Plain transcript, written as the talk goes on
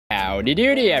Howdy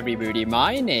doody everybody,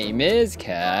 my name is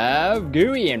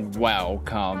KevGuuey and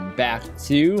welcome back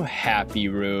to Happy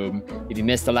Room. If you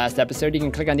missed the last episode, you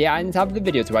can click on the eye on the top of the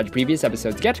video to watch previous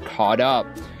episodes, get caught up.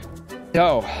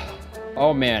 So,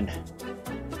 oh man,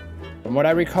 from what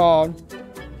I recall,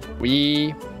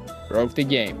 we broke the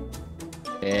game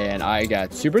and I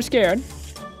got super scared,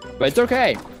 but it's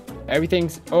okay.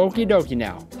 Everything's okie dokie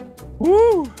now.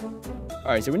 Woo!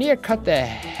 Alright, so we need to cut the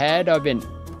head of it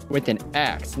with an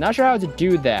axe. Not sure how to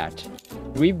do that.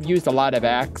 We've used a lot of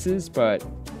axes, but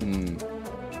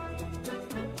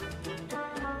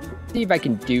see if I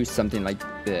can do something like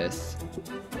this.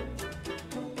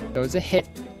 So it's a hit.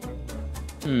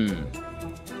 Ooh.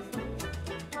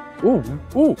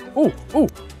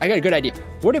 I got a good idea.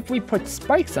 What if we put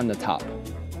spikes on the top?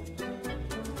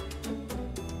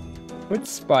 Put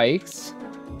spikes.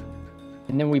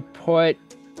 And then we put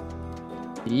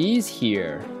these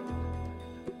here.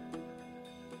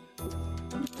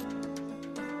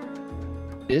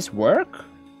 This work?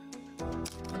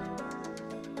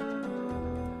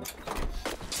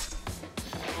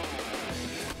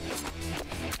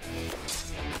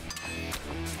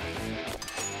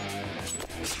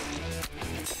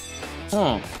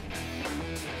 Huh.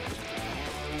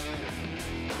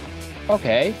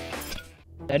 Okay.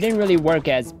 That didn't really work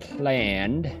as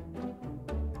planned.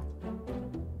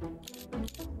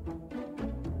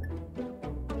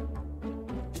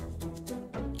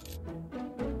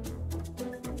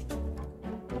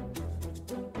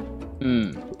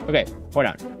 Okay, hold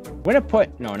on. I'm gonna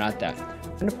put, no, not that.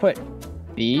 I'm gonna put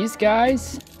these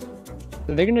guys.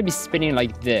 So they're gonna be spinning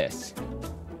like this.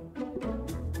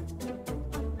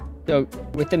 So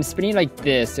with them spinning like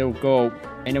this, it'll go,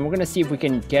 and then we're gonna see if we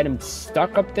can get them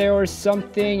stuck up there or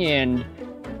something, and,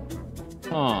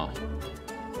 Oh,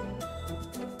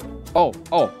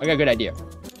 I got a good idea.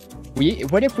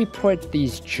 What if we put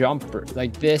these jumpers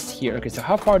like this here? Okay, so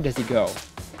how far does he go?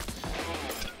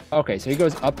 Okay, so he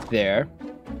goes up there.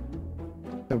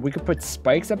 So we could put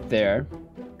spikes up there,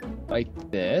 like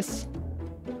this.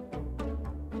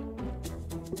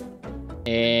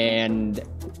 And,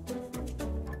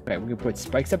 okay, we could put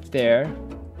spikes up there.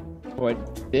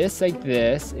 Put this like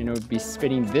this, and it would be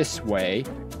spinning this way.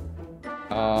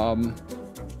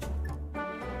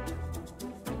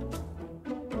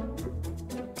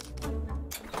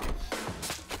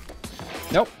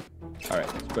 Nope. All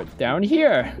right, let's put it down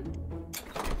here.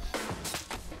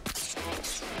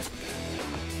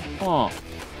 Oh.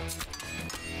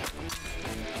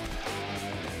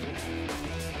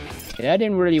 That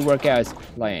didn't really work out as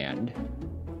planned.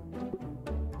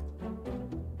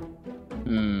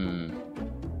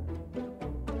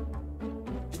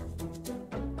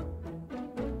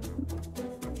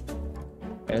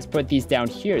 Okay, let's put these down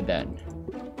here then.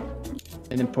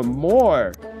 And then put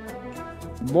more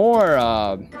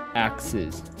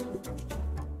axes.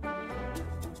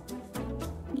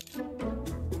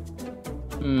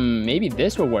 Maybe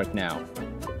this will work now.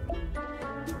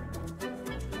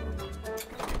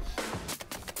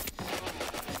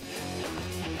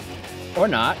 Or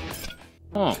not.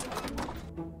 Oh.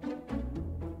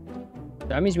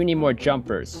 That means we need more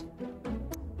jumpers.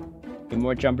 Need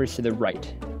more jumpers to the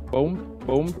right. Boom,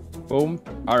 boom, boom.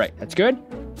 Alright, that's good.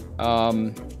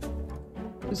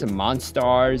 There's some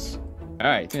monsters.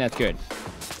 Alright, I think that's good.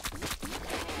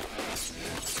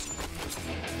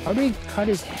 How do we cut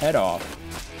his head off?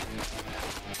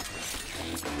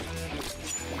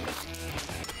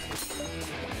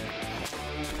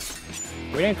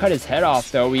 We didn't cut his head off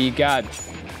though. We got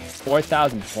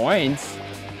 4,000 points.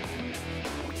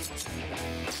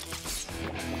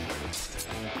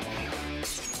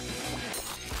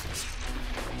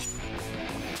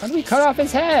 How do we cut off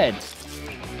his head?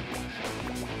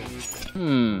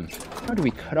 How do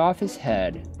we cut off his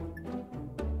head?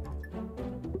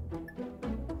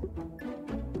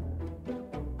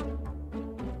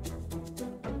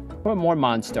 Put more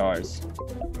monsters.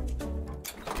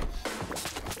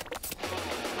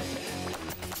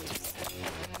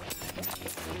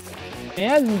 He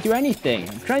doesn't do anything.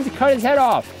 I'm trying to cut his head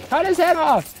off. Cut his head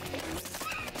off!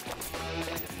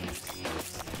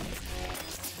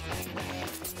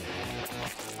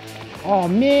 Oh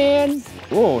man!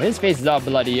 Oh, his face is all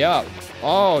bloody up.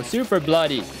 Oh, super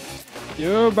bloody.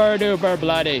 Super duper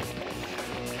bloody.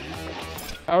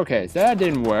 Okay, so that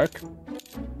didn't work.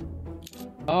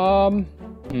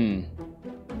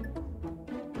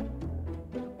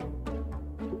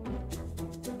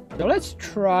 So let's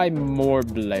try more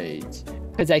blades.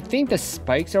 Because I think the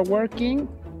spikes are working.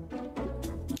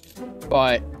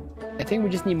 But I think we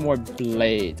just need more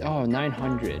blades. Oh,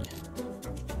 900.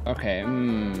 Okay,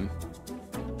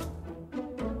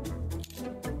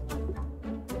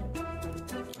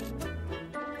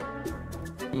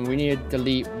 We need to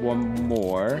delete one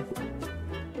more.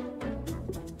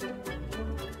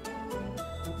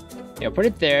 Yeah, put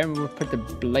it there, and we'll put the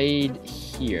blade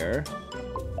here.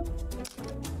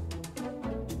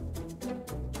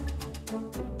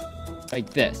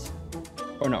 Like this.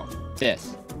 Or no,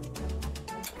 this.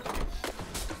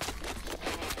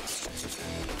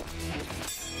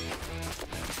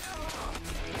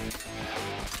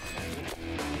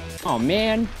 Oh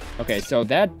man. Okay, so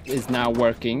that is not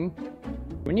working.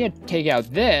 We need to take out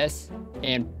this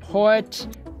and put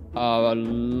a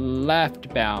left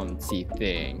bouncy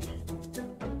thing.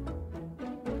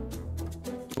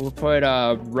 We'll put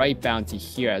a right bouncy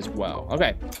here as well.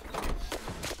 Okay.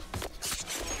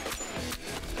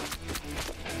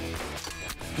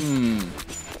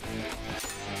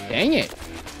 Dang it.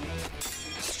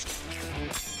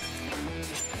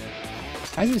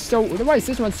 Why is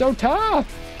this one so tough?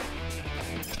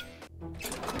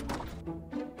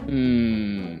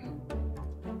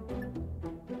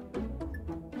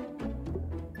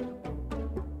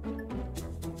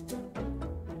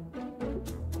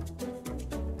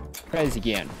 Try this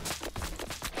again.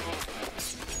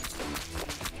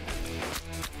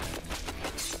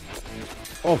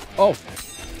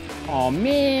 Oh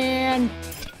man.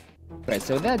 Okay,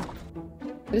 so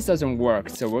this doesn't work.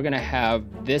 So we're gonna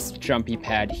have this jumpy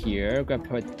pad here. We're gonna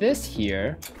put this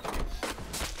here.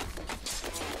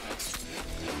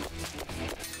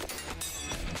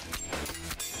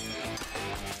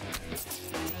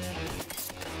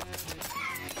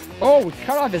 Oh, we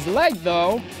cut off his leg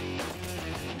though.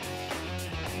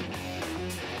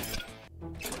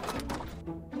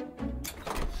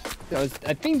 So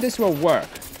I think this will work.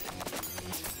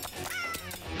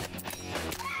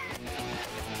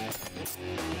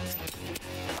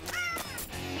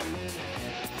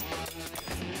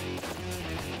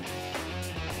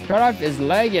 Cut off his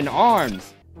leg and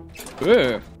arms.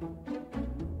 Ugh.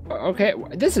 Okay,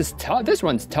 this is tough. This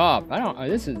one's tough. I don't.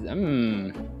 This is.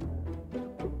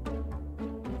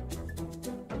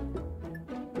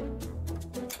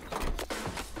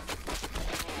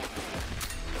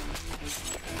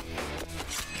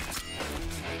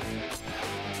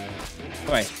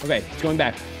 Okay, it's going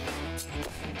back.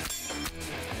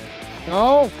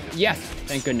 Oh, yes,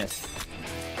 thank goodness.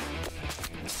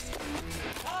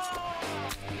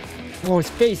 Oh, his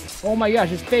face. Oh my gosh,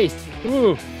 his face.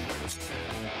 Ooh.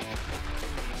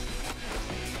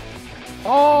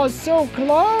 Oh, so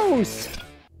close.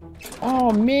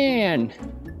 Oh, man.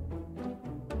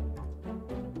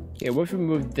 Okay, what if we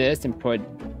move this and put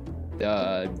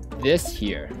this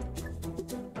here?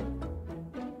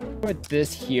 Put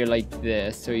this here like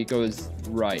this, so he goes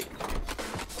right.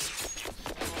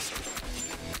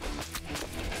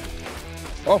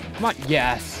 Oh, come on.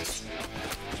 Yes.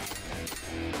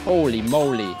 Holy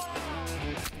moly.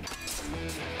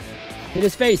 Hit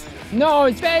his face. No,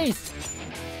 his face.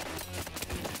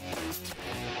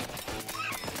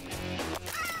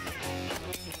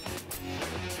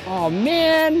 Oh,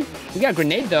 man. We got a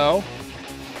grenade, though.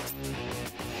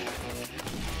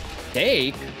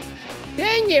 Take.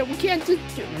 Dang it, we can't just...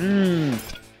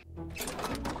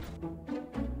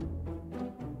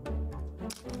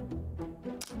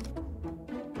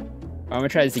 I'm gonna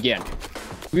try this again.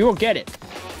 We will get it.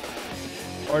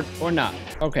 Or not.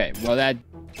 Okay, well that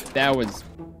was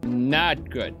not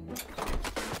good.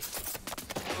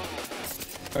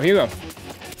 Oh, here we go.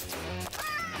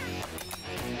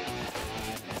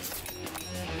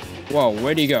 Whoa,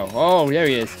 where'd he go? Oh, there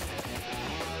he is.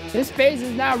 His face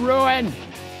is not ruined.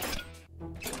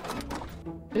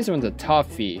 This one's a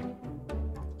toughie.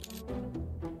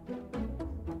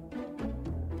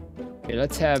 Okay,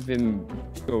 let's have him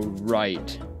go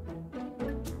right.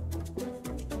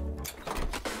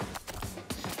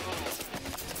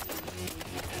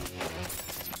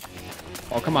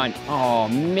 Oh, come on. Oh,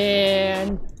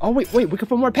 man. Oh, wait, we can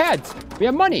put more pads. We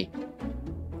have money.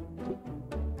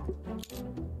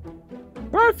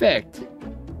 Perfect.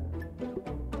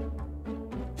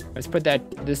 Let's put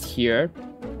this here.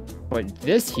 Put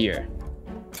this here.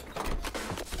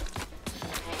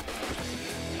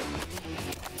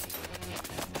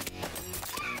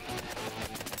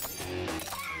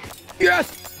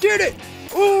 Yes! Did it!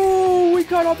 Oh, we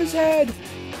cut off his head.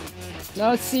 Now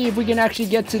let's see if we can actually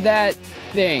get to that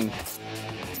thing.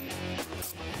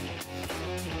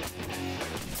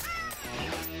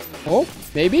 Oh,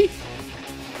 maybe?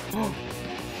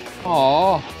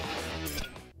 Oh.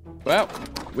 Well,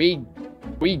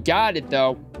 we got it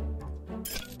though.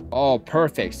 Oh,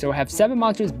 perfect. So have 7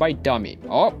 monsters bite dummy.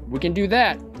 Oh, we can do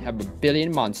that. Have 1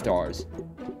 billion monsters.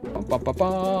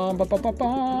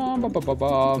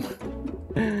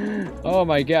 Oh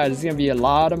my god, there's gonna be a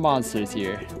lot of monsters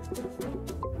here.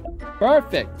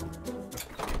 Perfect.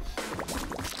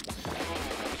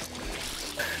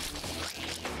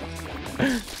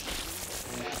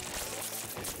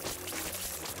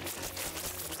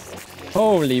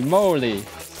 Holy moly.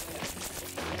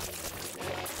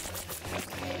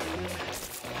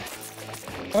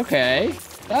 Okay,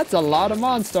 that's a lot of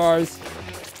monsters.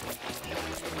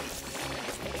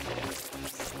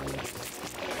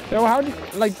 So how,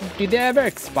 do they ever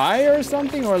expire or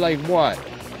something, or like what?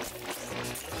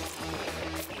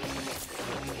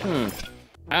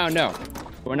 I don't know.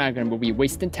 We'll be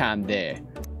wasting time there.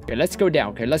 Okay, let's go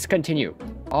down. Okay, let's continue.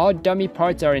 All dummy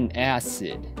parts are in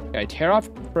acid. Okay, tear off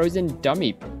frozen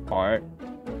dummy part.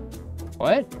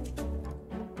 What?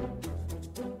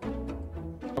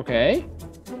 Okay.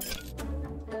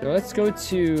 So let's go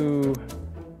to...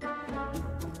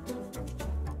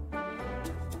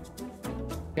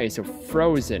 Okay, so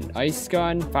frozen, ice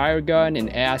gun, fire gun,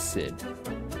 and acid.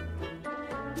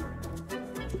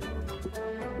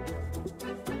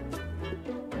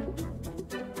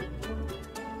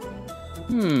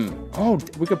 Oh,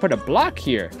 we could put a block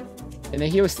here. And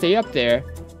then he'll stay up there.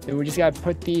 And we just gotta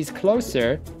put these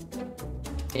closer.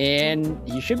 And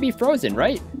he should be frozen,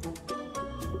 right?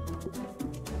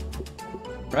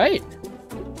 Right?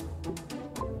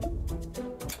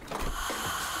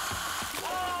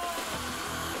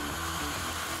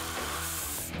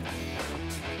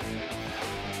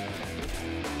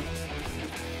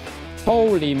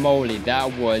 Holy moly,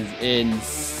 that was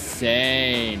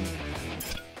insane.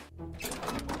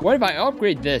 What if I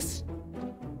upgrade this?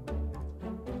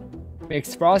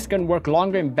 Makes frost gun work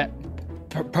longer and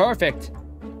perfect.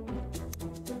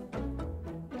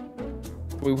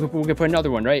 We can put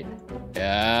another one, right?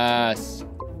 Yes.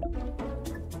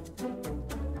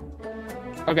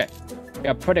 Okay,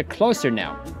 gotta put it closer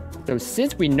now. So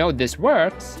since we know this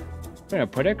works, we're gonna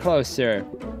put it closer.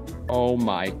 Oh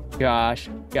my gosh,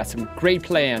 got some great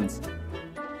plans.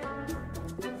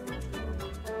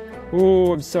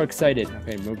 Ooh, I'm so excited.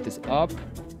 Okay, move this up.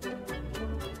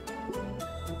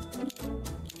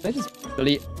 Let's just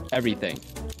delete everything.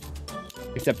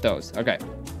 Except those. Okay.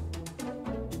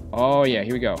 Oh yeah,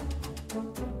 here we go.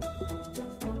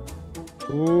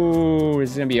 Ooh,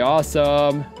 this is gonna be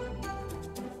awesome.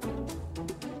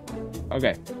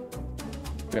 Okay.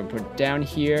 We're gonna put it down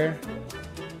here.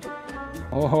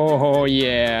 Oh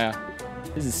yeah.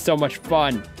 This is so much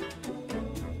fun.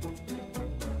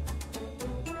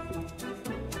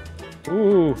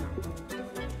 Ooh.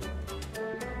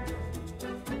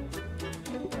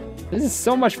 This is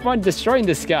so much fun destroying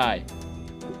this guy.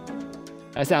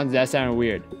 That sounded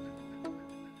weird.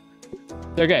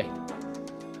 Okay.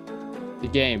 The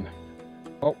game.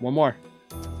 Oh, one more.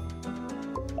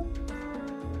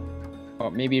 Oh,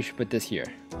 maybe you should put this here.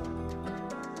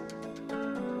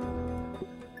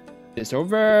 This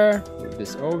over. Move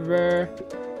this over.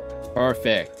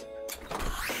 Perfect.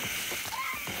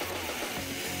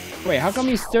 Wait, how come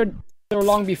you stood so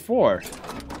long before?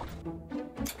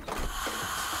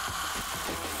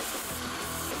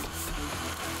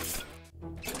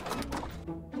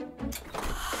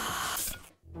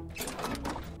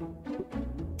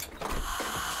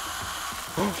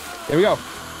 There we go.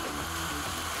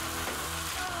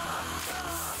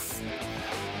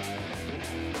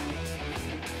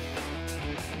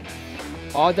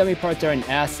 All dummy parts are in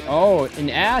acid. Oh, in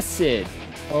acid.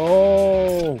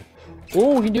 Oh.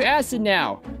 Oh, we can do acid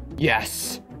now.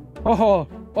 Yes. Oh,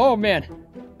 oh man.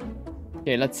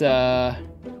 Okay, let's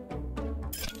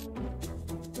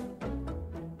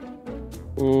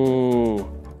Ooh.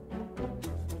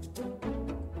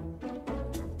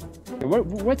 Okay,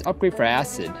 what's upgrade for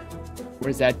acid? What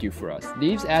does that do for us?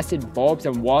 Leaves acid bulbs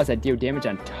on walls that deal damage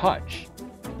on touch.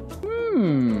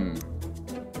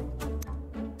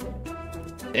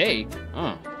 Hey.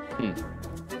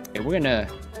 Okay, we're gonna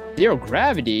zero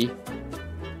gravity.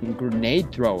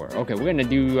 Grenade thrower. Okay, we're gonna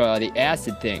do the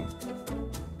acid thing.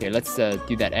 Okay, let's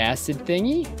do that acid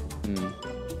thingy.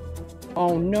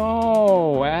 Oh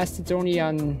no, acid's only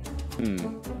on.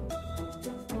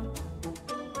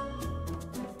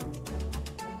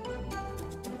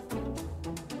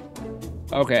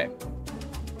 Okay.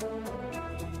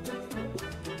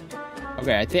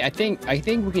 Okay, I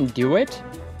think we can do it.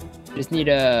 Just need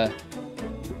to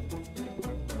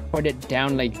put it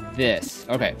down like this.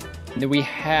 Okay. And then we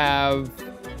have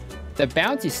the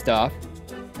bouncy stuff.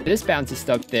 This bouncy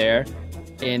stuff there.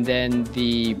 And then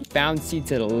the bouncy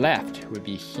to the left would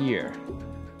be here.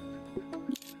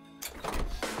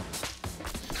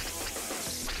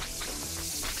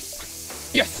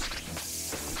 Yes!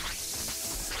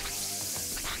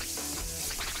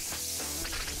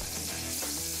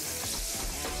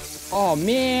 Oh,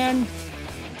 man.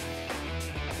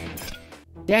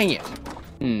 Dang it.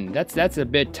 That's a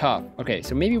bit tough. Okay,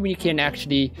 so maybe we can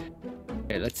actually...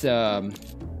 Okay, let's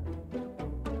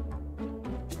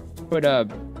put a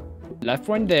left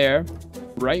one there,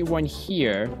 right one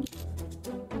here,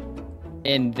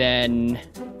 and then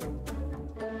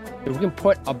we can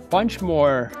put a bunch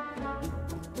more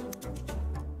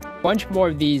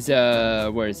of these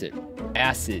where is it?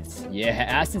 Acids. Yeah,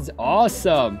 acid's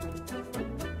awesome.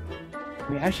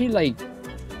 We actually like,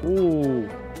 ooh.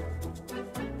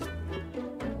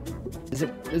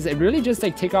 Does it really just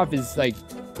like take off his like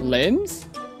limbs?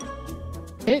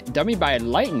 Hit dummy by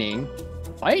lightning?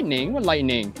 Lightning? What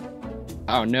lightning?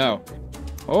 Oh no.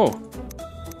 Oh.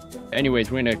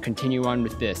 Anyways, we're gonna continue on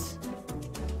with this.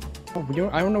 Oh,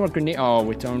 I don't know what grenade.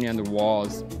 Oh, it's only on the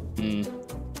walls.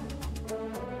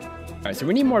 Alright, so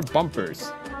we need more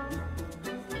bumpers.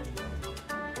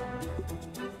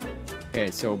 Okay,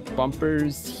 so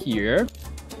bumpers here.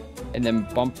 And then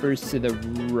bumpers to the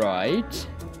right.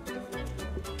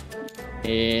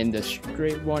 And the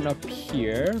straight one up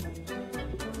here.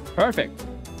 Perfect.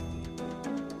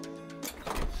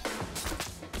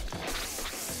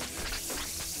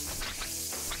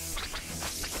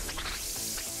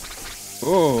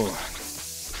 Oh.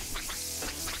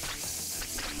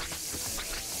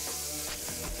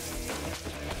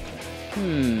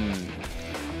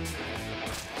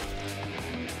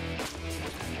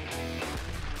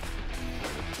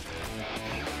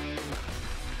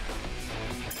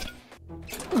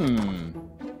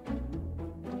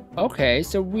 Okay,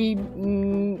 so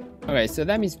okay, so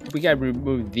that means we gotta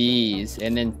remove these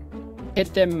and then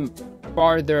hit them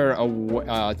farther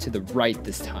to the right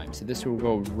this time. So this will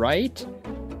go right,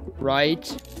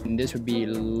 and this would be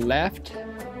left.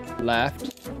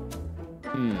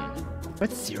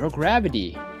 What's zero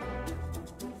gravity?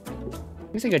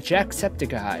 Looks like a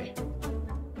Jacksepticeye.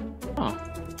 Huh.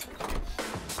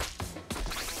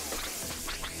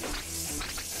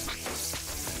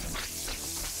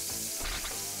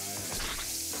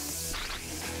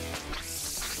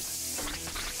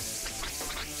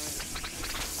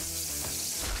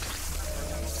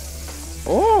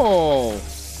 Oh!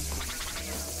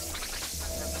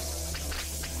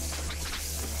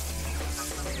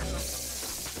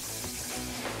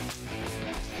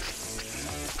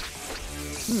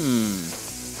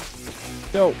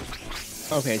 So,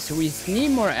 okay, so we need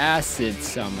more acid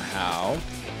somehow.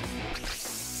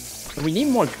 We need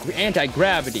more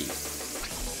anti-gravity.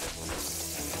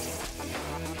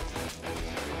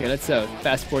 Okay, let's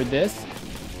fast forward this.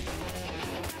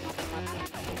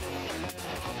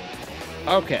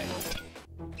 Okay.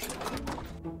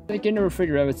 Like in the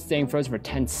refrigerator, it's staying frozen for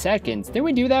 10 seconds. Did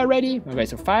we do that already? Okay,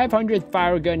 so 500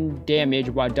 fire gun damage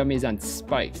while dummy is on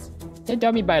spikes. Hit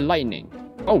dummy by lightning.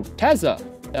 Oh, Tezza!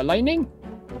 That lightning?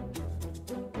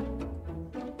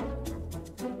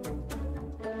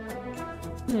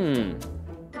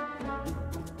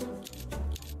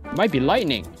 Might be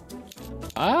lightning.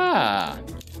 Ah.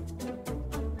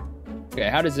 Okay,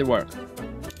 how does it work?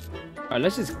 Alright,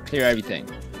 let's just clear everything.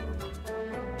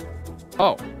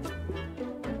 Oh.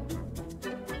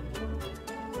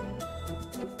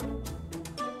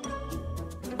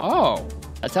 Oh,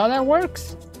 that's how that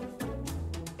works?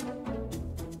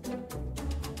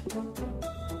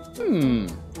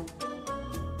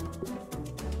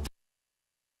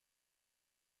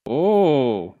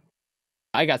 Oh.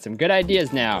 I got some good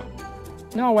ideas now.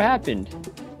 No, what happened?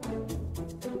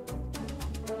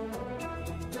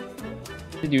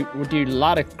 We'll do a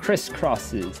lot of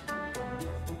crisscrosses.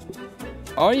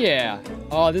 Oh yeah.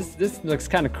 Oh, this looks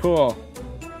kind of cool.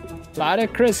 A lot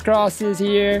of crisscrosses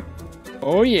here.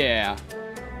 Oh yeah.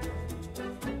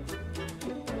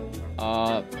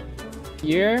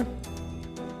 Here.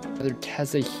 Another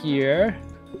Tezza here.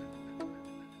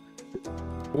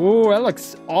 Ooh, that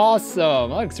looks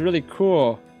awesome. That looks really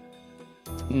cool.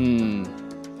 What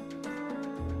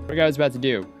are you guys about to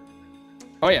do?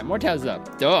 Oh yeah, more Tezza.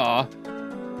 Duh.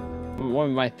 What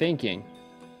am I thinking?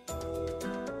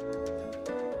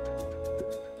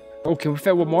 Oh, can we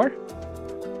fit one more?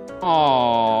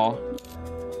 Aww.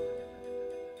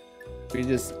 We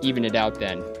just even it out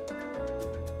then.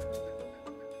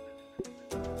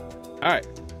 Alright.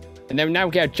 And then now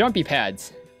we got jumpy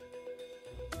pads.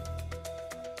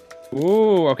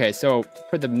 Ooh, okay, so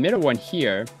put the middle one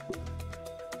here.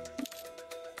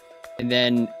 And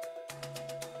then...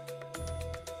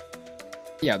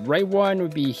 yeah, right one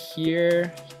would be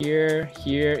here, here,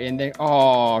 here, and then...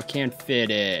 oh, can't fit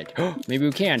it. Maybe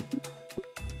we can.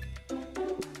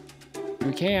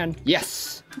 We can.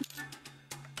 Yes!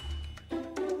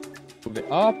 Move it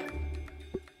up.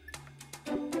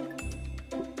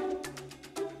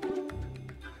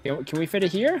 Can we fit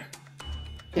it here?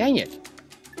 Dang it.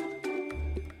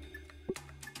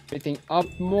 Everything up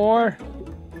more.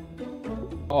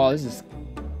 Oh, this is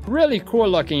really cool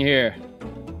looking here.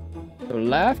 So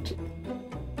left,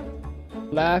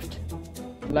 left,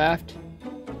 left,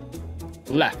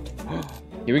 left.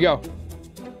 Here we go.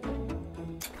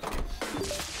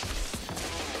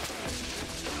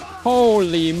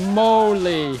 Holy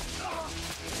moly.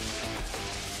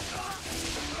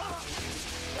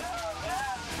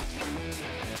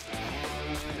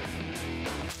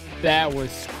 That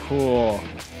was cool.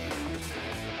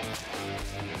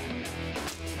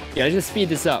 Yeah, let's just speed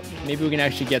this up. Maybe we can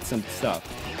actually get some stuff.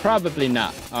 Probably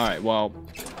not. All right, well,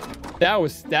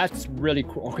 that's really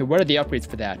cool. Okay, what are the upgrades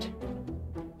for that?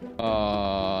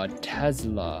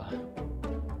 Tesla.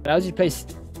 Allows you to place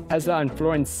Tesla on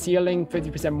floor and ceiling,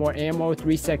 50% more ammo,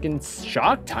 3 seconds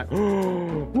shock time.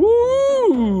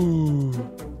 Woo!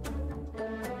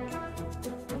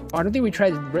 I don't think we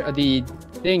tried the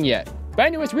thing yet. But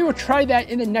anyways, we will try that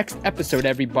in the next episode,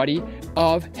 everybody,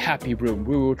 of Happy Room.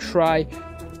 We will try...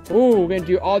 Oh, we're going to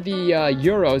do all the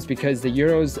Euros because the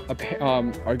Euros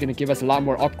are going to give us a lot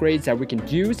more upgrades that we can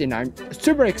use. And I'm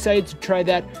super excited to try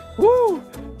that. Woo!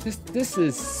 This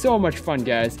is so much fun,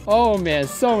 guys. Oh, man,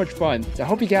 so much fun. So I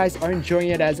hope you guys are enjoying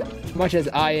it as much as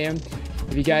I am.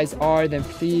 If you guys are, then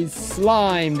please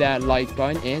slime that like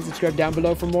button and subscribe down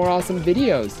below for more awesome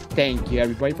videos. Thank you,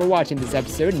 everybody, for watching this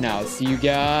episode, and I'll see you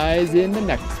guys in the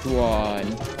next one.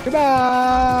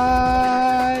 Goodbye!